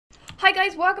Hi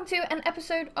guys, welcome to an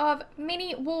episode of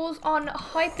Mini Walls on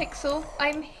Hypixel.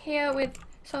 I'm here with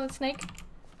Solid Snake.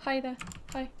 Hi there.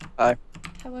 Hi. Hi.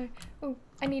 Hello. Oh,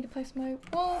 I need to place my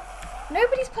wall.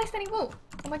 Nobody's placed any wall.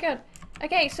 Oh my god.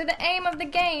 Okay, so the aim of the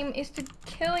game is to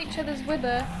kill each other's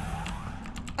wither.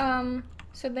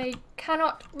 So they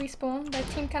cannot respawn. Their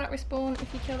team cannot respawn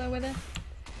if you kill their wither.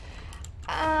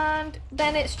 And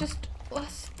then it's just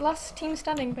last team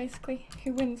standing, basically,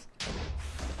 who wins.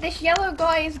 This yellow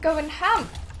guy is going ham.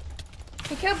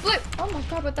 He killed blue. Oh my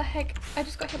god, what the heck? I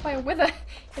just got hit by a wither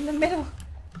in the middle.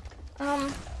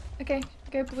 Okay,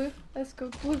 go blue. Let's go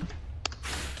blue.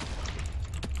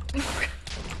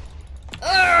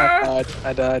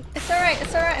 I died. It's alright,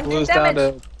 I'm doing Blue's damage.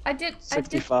 down to I did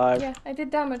 65. Yeah, I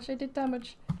did damage,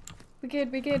 We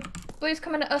good. Blue's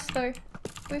coming at us though.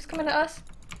 Blue's coming at us.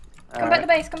 Come back to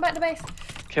base, come back to base.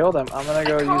 Kill them. I'm gonna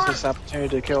go use this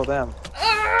opportunity to kill them.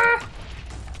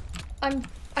 I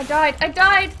died.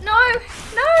 No!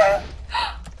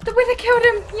 The wither killed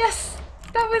him. Yes,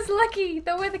 that was lucky.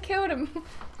 The wither killed him.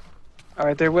 All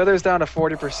right, their wither's down to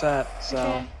 40%,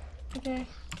 so Okay.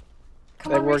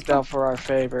 they worked out for our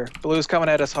favor. Blue's coming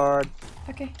at us hard.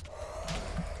 Okay.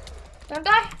 Don't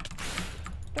die.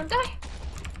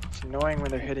 It's annoying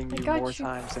when they're hitting you got more you.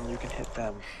 times than you can hit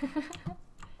them.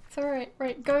 It's alright.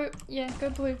 Right, go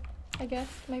blue. I guess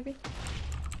maybe.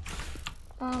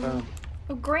 Boom.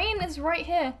 Oh, green is right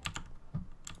here.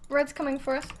 Red's coming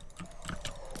for us.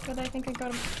 But I think I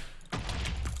got him.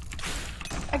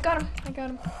 I got him.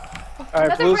 Oh,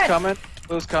 Alright, blue's red. coming.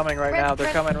 Blue's coming right now.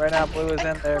 They're coming right now. Blue is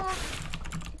in there.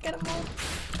 Get them all.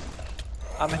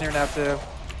 I'm in here now too.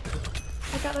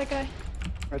 I got that guy.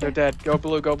 Right, they're dead. Go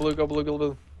blue. Going.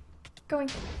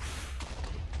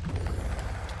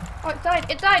 Oh, it died.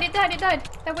 That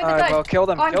wither Alright, died. well, kill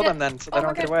them. Oh, Kill them then, so they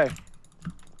don't get away.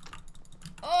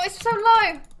 Oh, it's so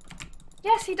low.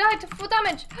 Yes, he died to full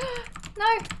damage.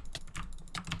 No.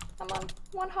 I'm on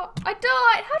one hot. I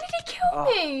died. How did he kill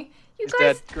me? You He's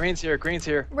guys. dead. Green's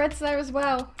here. Red's there as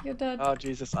well. You're dead. Oh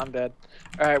Jesus, I'm dead.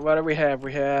 All right, what do we have?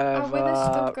 We have wither's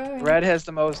still going. red has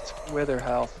the most wither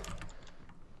health.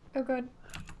 Oh god.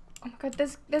 Oh my god.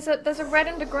 There's a red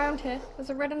underground here.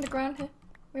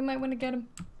 We might want to get him.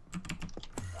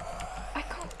 I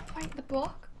can't fight the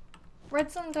block.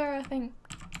 Red's under a thing.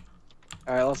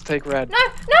 All right, let's take red. No!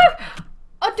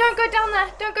 Oh, don't go down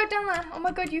there. Oh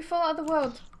my god, you fall out of the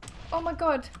world. Oh my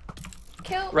god.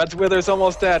 Kill. Red's wither's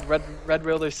almost dead. Red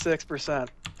wither's 6%.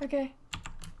 Okay.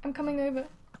 I'm coming over.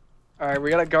 All right,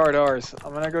 we gotta guard ours.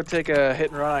 I'm gonna go take a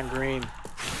hit and run on green.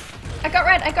 I got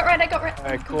red. All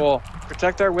right, cool.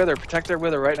 Protect our wither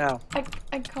right now. I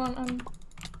can't.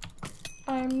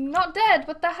 I'm not dead.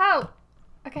 What the hell?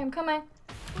 Okay, I'm coming.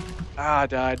 Ah, I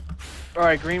died. All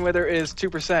right, green wither is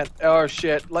 2%. Oh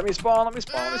shit! Let me spawn.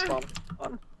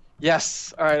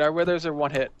 Yes. All right, our withers are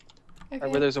one hit. Okay. Our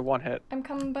withers are one hit. I'm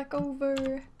coming back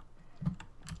over.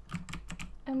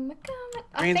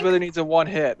 Green's wither needs a one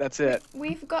hit. That's it.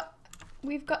 We've got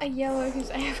a yellow who's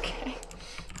AFK.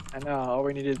 I know. All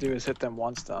we need to do is hit them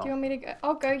once, though. Do you want me to go?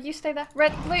 I'll go. You stay there.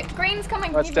 Red, blue, green's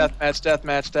coming. Let's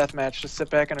deathmatch. Just sit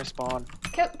back and respawn.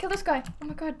 Kill this guy. Oh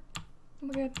my god. I'm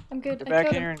good. Get back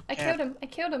here and I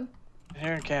killed him.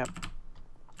 Here in camp.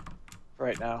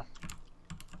 Right now.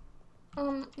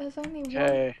 There's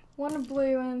only one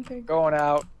blue and three. Going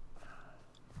out.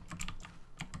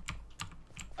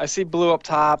 I see blue up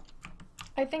top.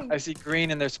 I see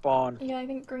green in their spawn. Yeah, I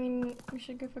think green. We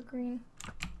should go for green.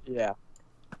 Yeah.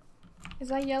 Is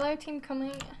that yellow team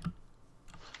coming?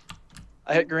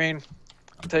 I hit green.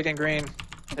 I'm taking green.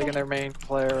 Okay. Taking their main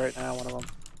player right now, one of them.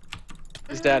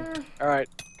 He's dead. Alright,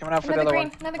 coming out for the other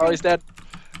one. Oh, he's dead.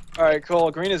 Alright,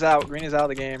 cool. Green is out. Green is out of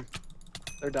the game.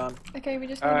 They're done. Okay, we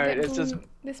just need to get it's just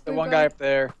this the blue one guy up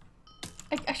there.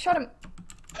 I shot him.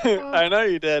 I know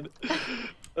you did.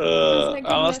 I'm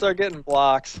gonna start getting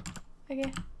blocks.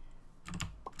 Okay.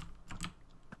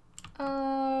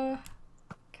 Can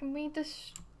we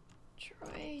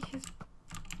destroy his...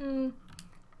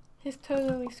 He's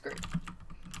totally screwed.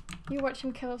 You watch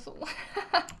him kill us all.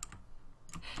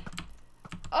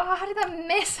 Oh, how did that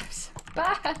miss? I'm so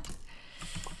bad.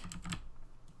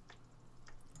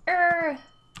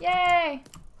 Yay!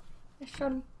 I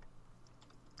shot him.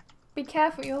 Be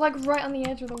careful, you're like right on the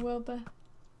edge of the world there.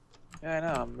 Yeah, I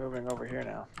know. I'm moving over here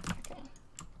now. Okay.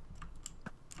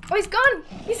 Oh, he's gone!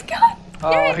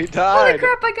 Oh, Yay! he died! Holy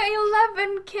crap, I got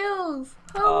 11 kills!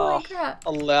 Holy crap.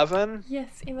 11?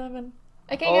 Yes, 11.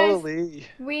 Okay, Holy. guys.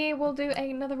 We will do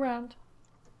another round.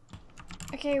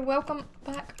 Okay, welcome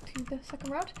back to the second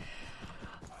round.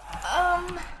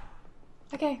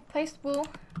 Okay, placed wall.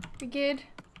 Be good.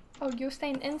 Oh, you're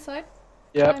staying inside?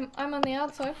 Yep. I'm on the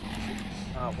outside.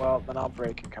 Well, then I'll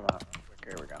break and come out.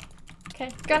 Here we go. Okay,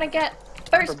 gonna get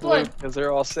first blood. Because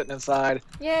they're all sitting inside.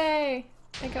 Yay!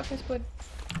 I got first blood.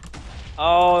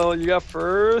 Oh, you got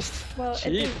first? Well,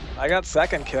 Cheap. I got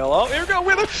second kill. Oh, here we go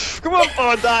with it. Come on. Oh,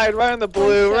 I died right in the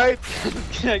blue, right?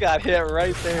 I got hit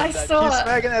right there. I saw Keep it.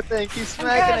 smacking that thing. Keep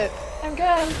smacking it. I'm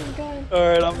good.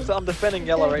 Alright, I'm defending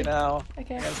yellow right now.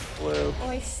 Okay. Against blue. Oh,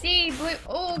 I see blue.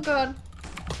 Oh, God.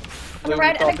 Blue, And a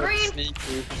red we and a call it green.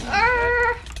 Sneaky.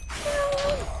 Okay.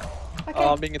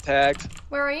 Oh, I'm being attacked.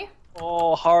 Where are you?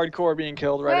 Oh, hardcore being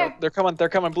killed right Where? up. They're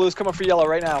coming. Blue's coming for yellow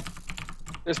right now.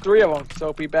 There's 3 of them.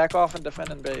 Soapy, back off and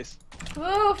defend in base.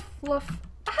 Oh, fluff.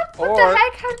 What Or, the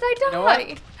heck? How did I die? You know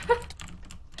what?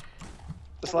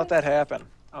 Just let that happen.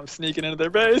 I'm sneaking into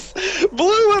their base.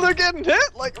 Blue, and they're getting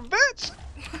hit like a bitch.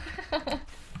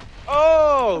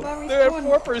 Oh, they're at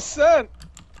 4%.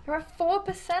 They're at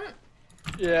 4%?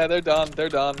 Yeah, they're done. They're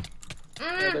done.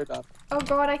 Mm. Yeah, they're done. Oh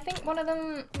god, I think one of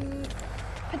them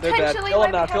They're dead. potentially Kill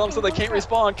them might now. be Kill them so they hacking. can't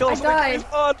respawn. Kill them so they can't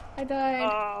respawn. I died.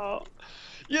 Oh.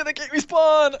 Yeah, they can't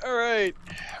respawn. All right.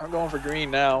 I'm going for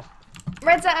green now.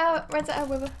 Red's at our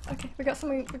wither. Okay, we got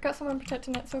someone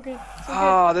protecting it. So good.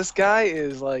 Oh, this guy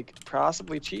is like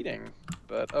possibly cheating,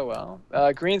 but oh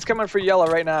well. Green's coming for yellow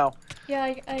right now. Yeah,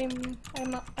 I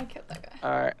killed that guy.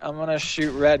 All right, I'm gonna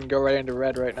shoot red and go right into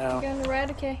red right now. I'm going to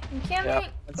red. Okay, you can't Yep,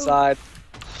 wait. inside.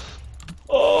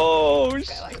 Oh,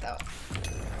 Okay, I like that.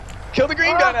 Kill the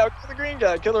green guy now. Kill the green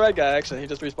guy. Kill the red guy. Actually, he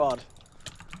just respawned.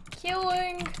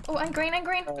 Killing. Oh, and green. All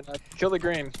right, now kill the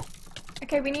green.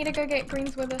 Okay, we need to go get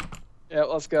green's wither. Yeah,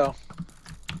 let's go.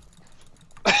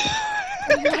 Oh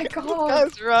my god.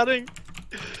 Guy's running.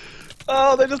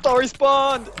 Oh, they just all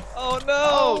respawned. Oh no.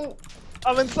 Oh.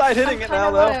 I'm inside hitting it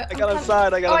now though. I got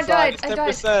inside. I got inside.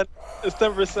 It's 10%. It's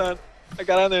 10%. I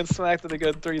got in there and smacked it a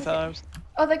good 3 times.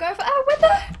 Oh, they're going for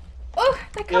wither. Oh,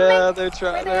 they're coming. Yeah,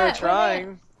 they're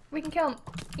trying. We can kill them.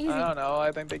 Easy. I don't know.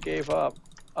 I think they gave up.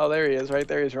 Oh, there he is. Right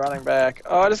there. He's running back.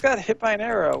 Oh, I just got hit by an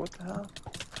arrow. What the hell?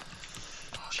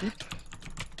 Cheap.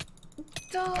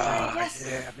 Die. Yes.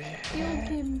 Yeah, man. Kill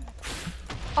him.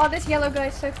 Oh, this yellow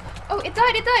guy's so. Oh, it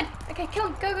died. Okay, kill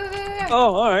him. Go.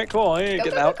 Oh, all right, cool. I ain't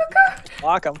getting out. Go.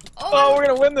 Lock him. Oh, Oh, we're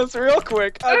gonna win this real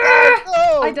quick. I died.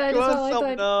 No. I died as well. I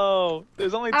died. No.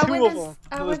 There's only 2 of them.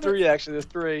 No, there's 3 actually. There's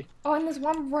 3. Oh, and there's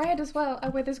one red as well.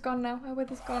 Our wither's gone now.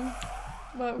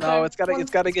 Well, No, it's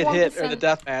gotta get hit or the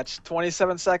death match.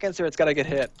 27 seconds or it's gotta get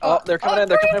hit. Oh, they're coming in.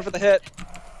 They're coming in for the hit.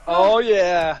 Oh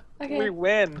yeah. Okay. We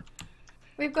win.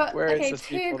 We've got Where is 2 this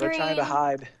people? green. They're trying to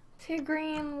hide. 2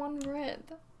 green, 1 red.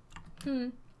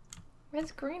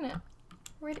 Where's green at?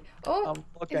 Oh, I'm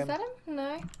looking. is that him?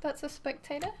 No, that's a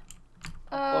spectator.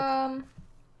 Oh,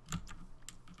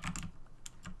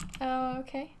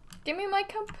 okay. Give me my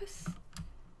compass.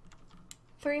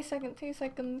 2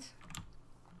 seconds.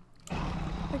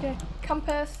 Okay,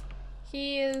 compass.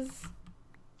 He's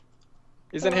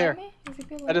in here. me? Is he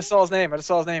below I just saw his name.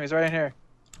 He's right in here.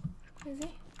 me? Is he?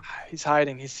 He's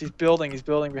hiding. He's building. He's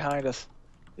building behind us.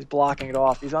 He's blocking it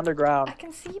off. He's underground. I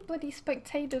can see bloody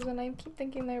spectators and I keep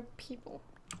thinking they're people.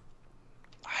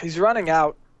 He's running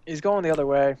out. He's going the other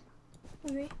way.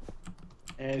 Is he?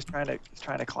 And he's trying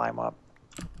to climb up.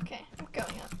 Okay, I'm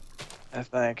going up. I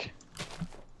think.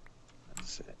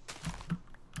 Let's see.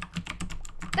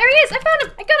 There he is! I found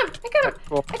him! I got him!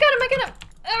 Cool. I got him!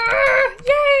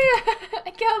 Yay!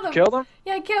 I killed him! Killed him?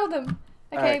 Yeah, I killed him.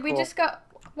 Okay, Alright, we cool. just got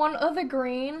 1 other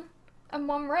green and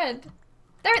 1 red.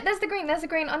 There's the green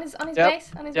on his Yep.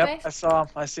 base. On his Yep, base. I saw him.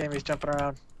 I see him. He's jumping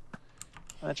around. I'm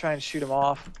gonna try and shoot him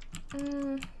off.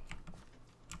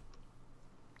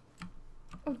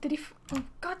 Oh, did he? Oh,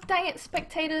 god dang it,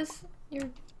 spectators! You're.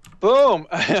 Boom!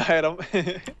 I had him.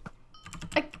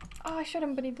 I shot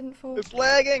him, but he didn't fall. It's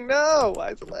lagging. No! Why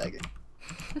is it lagging?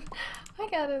 I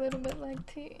got a little bit lag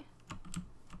too.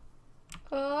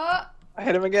 Oh! I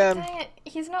hit him again. Dang it!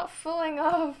 He's not falling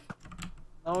off.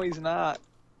 No, he's not.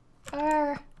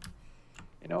 You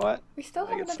know what? We still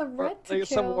have another red to I get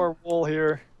some kill. more wool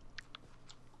here.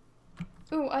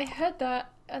 Ooh, I heard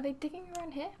that. Are they digging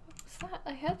around here? What's that?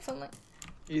 I heard something.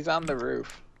 He's on the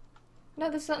roof. No,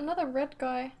 there's another red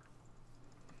guy.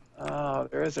 Oh,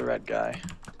 there is a red guy.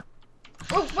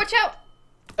 Oh, watch out!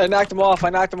 I knocked him off.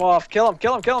 Kill him.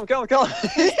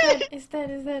 He's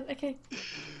dead. Okay.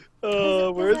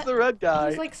 Where's the red guy?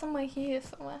 He's like somewhere here,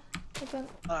 somewhere. I don't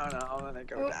know. I'm gonna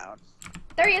go down.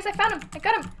 There he is. I found him. I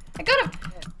got him.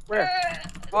 Where?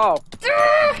 Oh.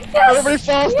 Yes! Everybody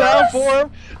falls down for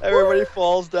him. Everybody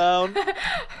falls down.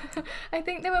 I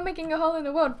think they were making a hole in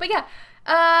the world. But yeah,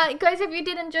 guys, if you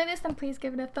did enjoy this, then please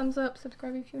give it a thumbs up.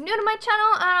 Subscribe if you're new to my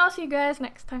channel, and I'll see you guys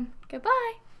next time.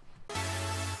 Goodbye.